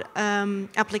broad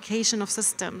application of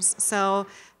systems. So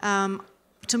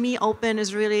to me, open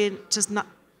is really just not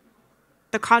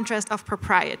the contrast of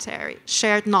proprietary,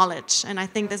 shared knowledge. And I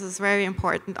think this is very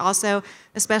important. Also,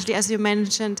 especially as you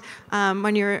mentioned,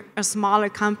 when you're a smaller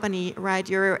company, right,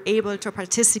 you're able to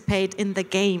participate in the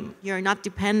game. You're not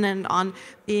dependent on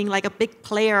being like a big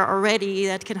player already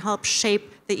that can help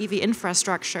shape the EV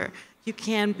infrastructure. You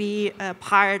can be a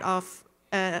part of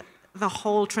the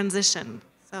whole transition.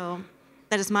 So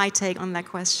that is my take on that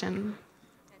question.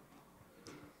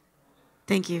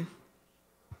 Thank you.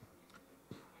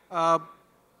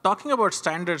 Talking about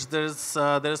standards,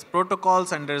 there's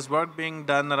protocols and there's work being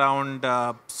done around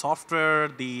software,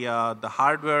 the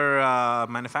hardware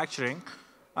manufacturing.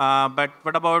 But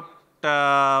what about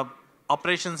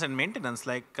operations and maintenance?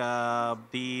 Like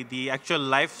the actual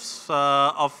life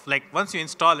of, like, once you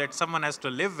install it, someone has to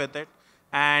live with it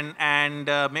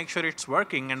and make sure it's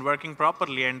working and working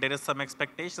properly. And there is some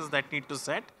expectations that need to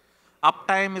set.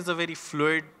 Uptime is a very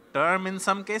fluid term in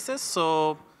some cases.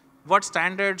 So what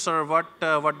standards or what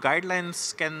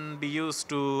guidelines can be used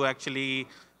to actually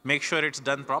make sure it's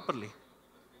done properly?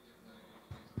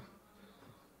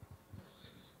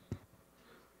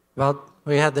 Well,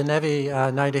 we had the NEVI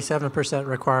 97%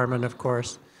 requirement, of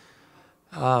course.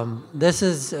 This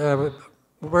is,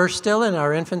 we're still in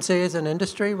our infancy as an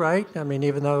industry, right? I mean,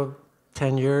 even though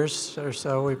 10 years or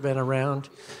so we've been around.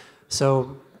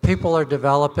 So people are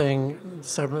developing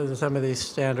some of these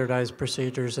standardized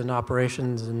procedures and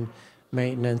operations and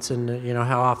maintenance, and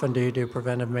how often do you do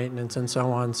preventive maintenance and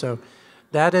so on. So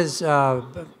that is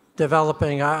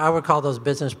developing. I would call those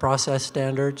business process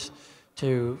standards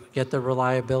to get the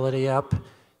reliability up.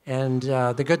 And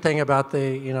the good thing about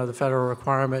the federal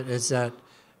requirement is that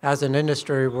as an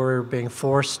industry we're being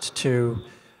forced to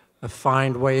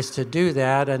find ways to do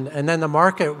that, and then the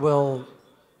market will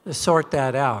sort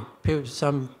that out.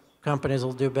 Some companies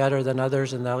will do better than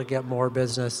others, and they'll get more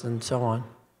business and so on.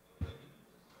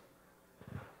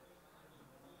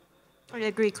 I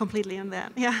agree completely on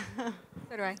that. Yeah.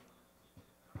 So do I.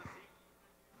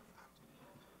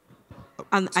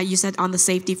 You said on the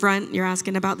safety front, you're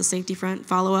asking about the safety front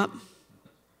follow-up?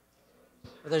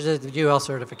 There's a UL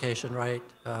certification, right?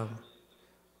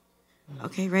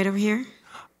 Okay, right over here.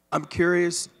 I'm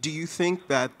curious, do you think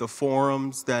that the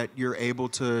forums that you're able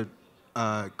to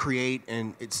create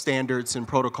and its standards and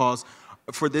protocols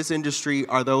for this industry,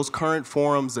 are those current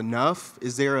forums enough?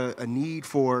 Is there a need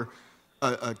for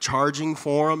a charging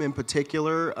forum in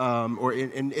particular,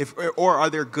 or are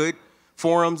there good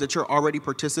forums that you're already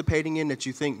participating in that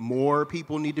you think more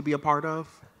people need to be a part of?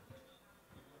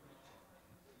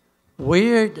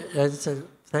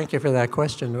 Thank you for that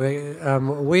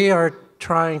question. We are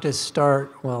trying to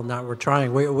start, well, not we're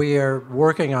trying, we are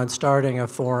working on starting a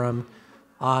forum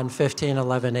on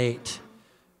 15.11.8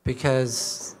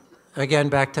 because, again,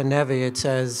 back to NEVI, it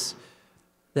says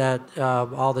that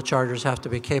all the chargers have to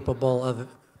be capable of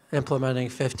implementing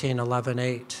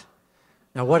 15.11.8.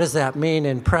 Now, what does that mean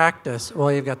in practice?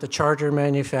 Well, you've got the charger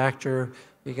manufacturer,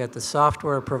 you got the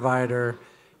software provider,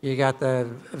 you got the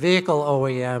vehicle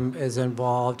OEM is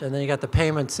involved, and then you got the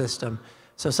payment system.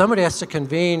 So somebody has to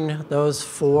convene those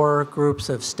four groups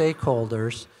of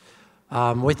stakeholders.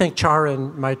 We think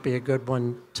Charin might be a good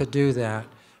one to do that.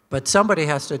 But somebody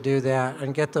has to do that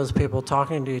and get those people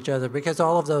talking to each other because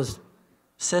all of those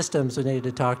systems would need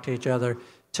to talk to each other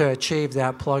to achieve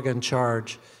that plug and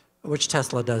charge, which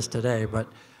Tesla does today. But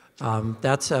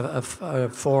that's a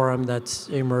forum that's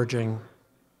emerging.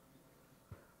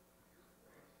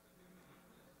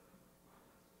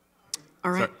 All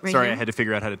right. Sorry, here. I had to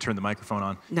figure out how to turn the microphone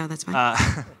on. No, that's fine.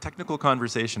 Technical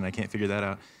conversation. I can't figure that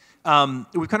out.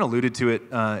 We've kind of alluded to it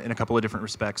in a couple of different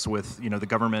respects with the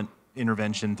government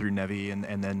intervention through NEVI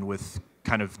and then with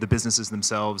kind of the businesses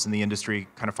themselves and the industry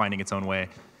kind of finding its own way.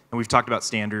 And we've talked about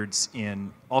standards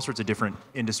in all sorts of different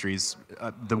industries.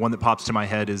 The one that pops to my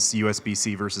head is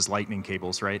USB-C versus lightning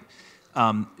cables, right?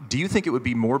 Do you think it would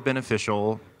be more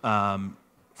beneficial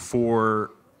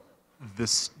for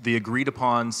the agreed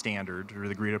upon standard or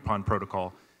the agreed upon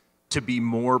protocol to be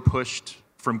more pushed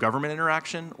from government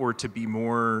interaction or to be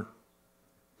more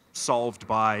solved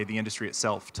by the industry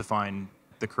itself to find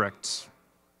the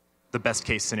best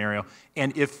case scenario?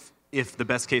 And if the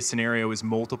best case scenario is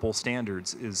multiple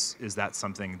standards, is that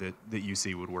something that you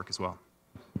see would work as well?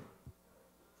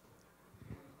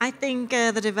 I think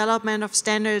the development of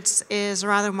standards is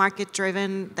rather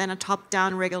market-driven than a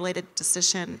top-down regulated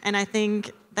decision. And I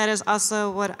think that is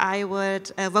also what I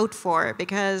would vote for,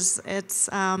 because it's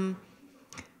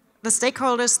the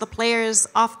stakeholders, the players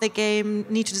of the game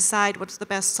need to decide what's the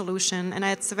best solution. And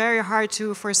it's very hard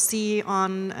to foresee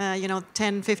on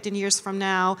 10, 15 years from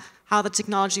now how the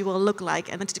technology will look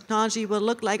like. And the technology will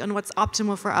look like on what's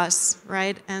optimal for us,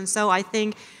 right? And so I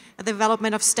think the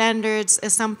development of standards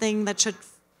is something that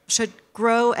should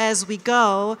grow as we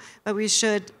go, but we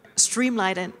should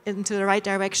streamline it into the right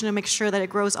direction and make sure that it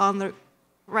grows on the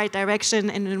right direction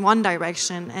and in one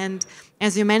direction. And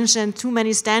as you mentioned, too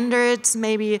many standards,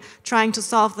 maybe trying to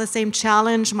solve the same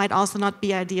challenge might also not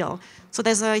be ideal. So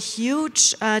there's a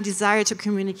huge desire to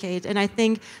communicate. And I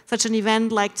think such an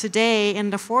event like today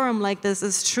and a forum like this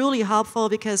is truly helpful,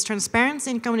 because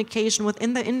transparency and communication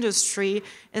within the industry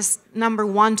is number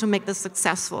one to make this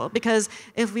successful. Because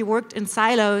if we worked in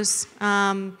silos,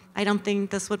 I don't think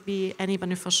this would be any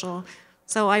beneficial.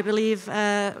 So I believe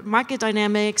market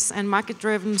dynamics and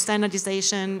market-driven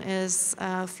standardization is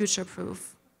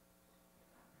future-proof.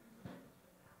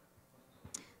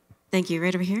 Thank you.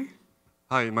 Right over here.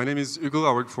 Hi, my name is Hugo.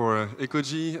 I work for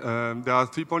Ecogy. There are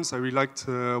 3 points I really liked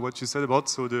what you said about.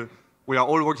 So we are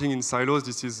all working in silos.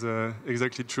 This is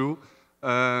exactly true.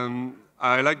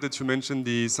 I like that you mentioned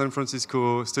the San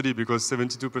Francisco study, because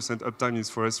 72% uptime is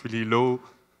for us really low.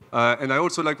 And I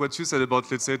also like what you said about,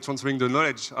 let's say, transferring the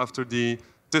knowledge after the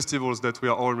festivals that we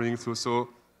are all running through. So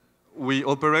we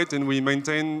operate and we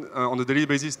maintain on a daily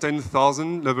basis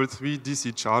 10,000 level 3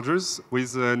 DC chargers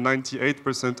with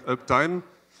 98% uptime,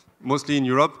 mostly in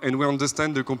Europe, and we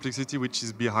understand the complexity which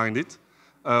is behind it.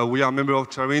 We are a member of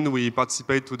CHARIN. We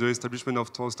participate to the establishment of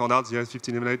standards, the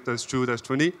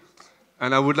S1578-2-20.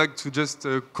 And I would like to just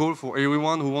call for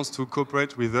everyone who wants to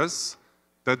cooperate with us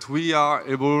that we are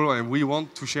able and we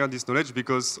want to share this knowledge,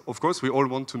 because, of course, we all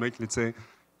want to make, let's say,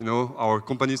 our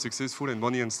company successful and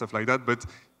money and stuff like that. But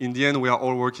in the end, we are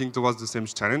all working towards the same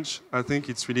challenge. I think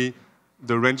it's really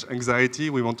the range anxiety.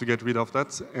 We want to get rid of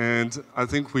that. And I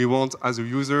think we want, as a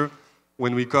user,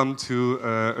 when we come to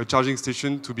a charging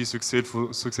station, to be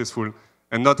successful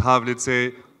and not have, let's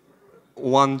say,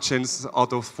 1 chance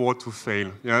out of 4 to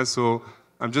fail. Yeah. So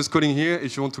I'm just calling here.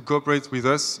 If you want to cooperate with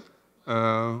us,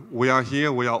 we are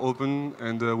here, we are open,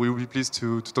 and we will be pleased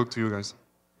to talk to you guys.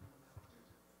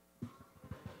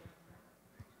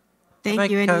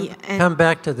 Thank you. And come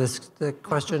back to the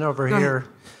question over here.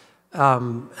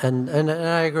 And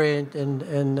I agree,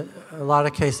 in a lot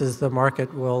of cases, the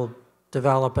market will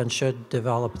develop and should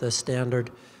develop this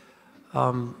standard.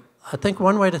 I think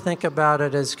one way to think about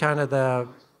it is kind of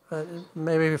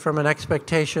maybe from an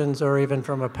expectations or even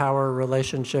from a power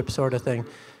relationship sort of thing.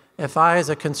 If I, as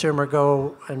a consumer,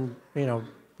 go and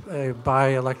buy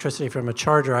electricity from a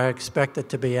charger, I expect it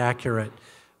to be accurate.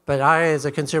 But I, as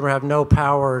a consumer, have no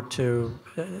power to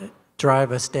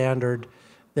drive a standard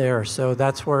there. So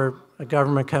that's where the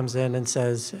government comes in and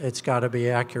says it's got to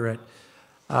be accurate.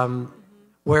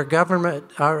 Where government,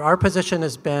 our position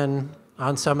has been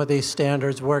on some of these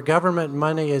standards, where government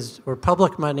money is, or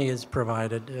public money is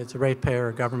provided, it's a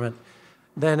ratepayer government,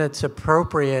 then it's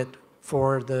appropriate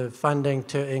for the funding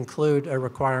to include a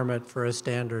requirement for a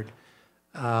standard.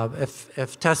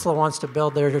 If Tesla wants to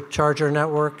build their charger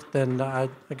network, then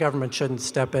the government shouldn't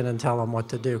step in and tell them what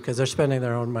to do, because they're spending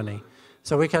their own money.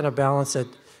 So we kind of balance it,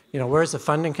 where's the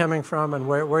funding coming from and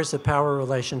where's the power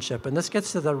relationship? And this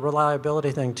gets to the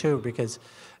reliability thing too, because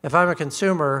if I'm a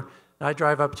consumer and I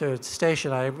drive up to a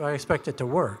station, I expect it to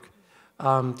work.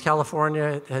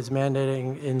 California has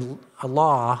mandating in a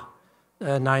law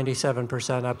 97%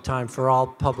 uptime for all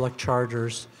public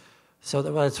chargers. So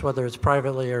that's whether it's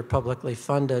privately or publicly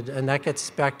funded, and that gets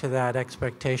back to that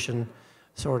expectation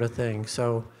sort of thing.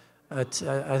 So I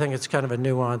think it's kind of a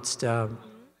nuanced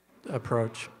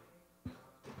approach.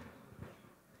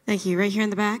 Thank you. Right here in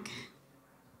the back.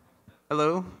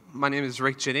 Hello, my name is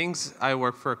Rick Jennings. I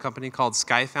work for a company called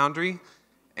Sky Foundry,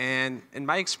 and in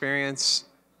my experience,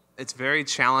 it's very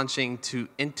challenging to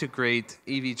integrate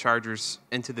EV chargers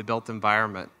into the built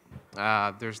environment.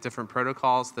 There's different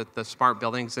protocols that the smart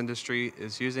buildings industry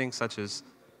is using, such as,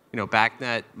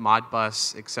 BACnet,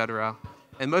 Modbus, et cetera.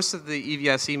 And most of the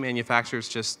EVSE manufacturers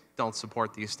just don't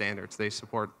support these standards. They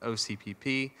support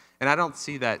OCPP, and I don't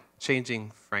see that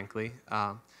changing, frankly.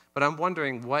 But I'm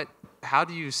wondering, what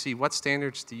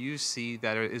standards do you see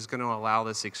that is going to allow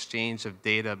this exchange of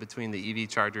data between the EV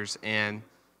chargers and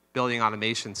building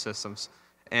automation systems?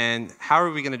 And how are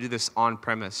we going to do this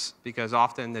on-premise? Because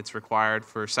often it's required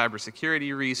for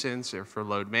cybersecurity reasons or for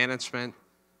load management.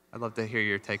 I'd love to hear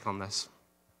your take on this.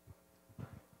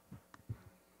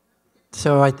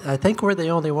 So I think we're the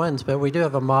only ones, but we do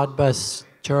have a Modbus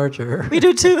charger. We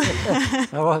do too.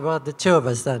 Well, the two of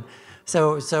us then.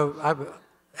 So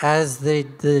as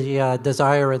the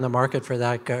desire in the market for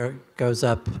that goes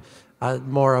up,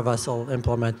 more of us will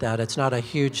implement that. It's not a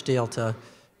huge deal to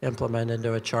implement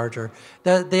into a charger.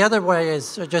 The other way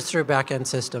is just through back-end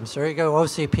systems. So you go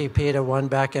OCPP to one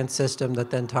back-end system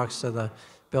that then talks to the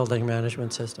building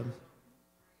management system.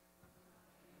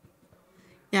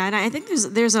 Yeah, and I think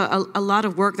there's a lot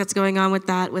of work that's going on with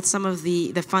that, with some of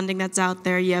the funding that's out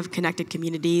there. You have connected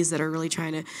communities that are really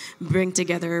trying to bring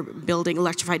together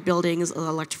electrified buildings,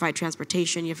 electrified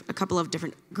transportation. You have a couple of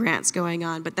different grants going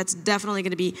on, but that's definitely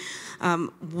going to be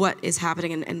what is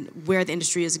happening and where the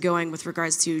industry is going with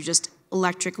regards to just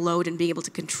electric load and being able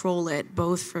to control it,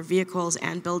 both for vehicles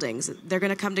and buildings. They're going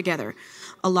to come together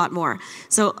a lot more.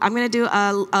 So I'm going to do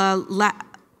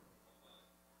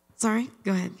sorry,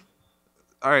 go ahead.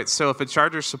 All right, so if a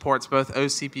charger supports both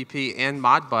OCPP and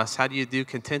Modbus, how do you do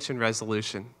contention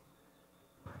resolution?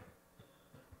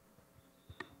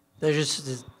 They're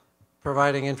just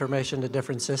providing information to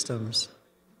different systems.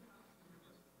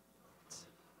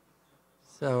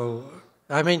 So,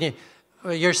 I mean,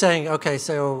 you're saying, okay,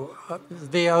 so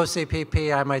via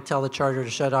OCPP, I might tell the charger to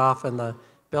shut off, and the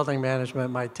building management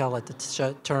might tell it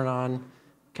to turn on,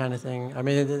 kind of thing. I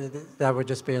mean, that would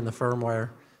just be in the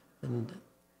firmware. And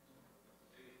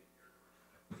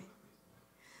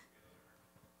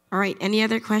all right, any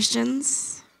other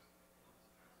questions?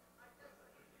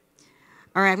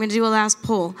 All right, I'm going to do a last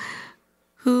poll.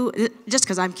 Just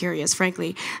because I'm curious,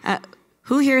 frankly,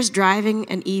 who here is driving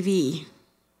an EV?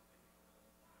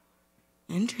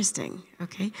 Interesting,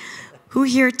 okay. Who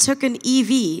here took an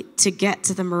EV to get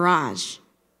to the Mirage?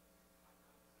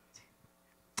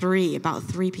 About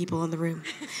three people in the room.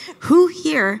 Who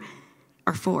here,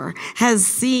 or four, has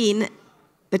seen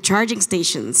the charging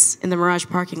stations in the Mirage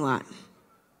parking lot?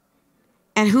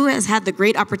 And who has had the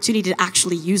great opportunity to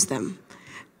actually use them?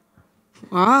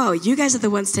 Oh, you guys are the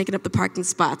ones taking up the parking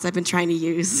spots I've been trying to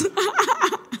use.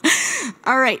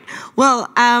 All right.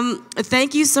 Well,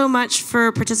 thank you so much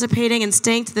for participating and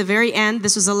staying to the very end.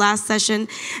 This was the last session.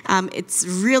 It's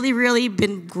really, really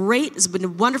been great. It's been a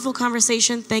wonderful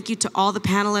conversation. Thank you to all the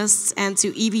panelists and to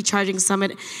EV Charging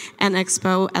Summit and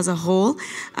Expo as a whole.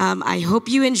 I hope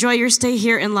you enjoy your stay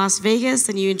here in Las Vegas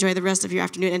and you enjoy the rest of your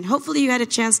afternoon. And hopefully you had a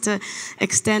chance to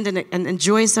extend and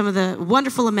enjoy some of the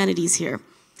wonderful amenities here.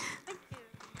 Thank you.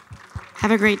 Have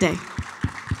a great day.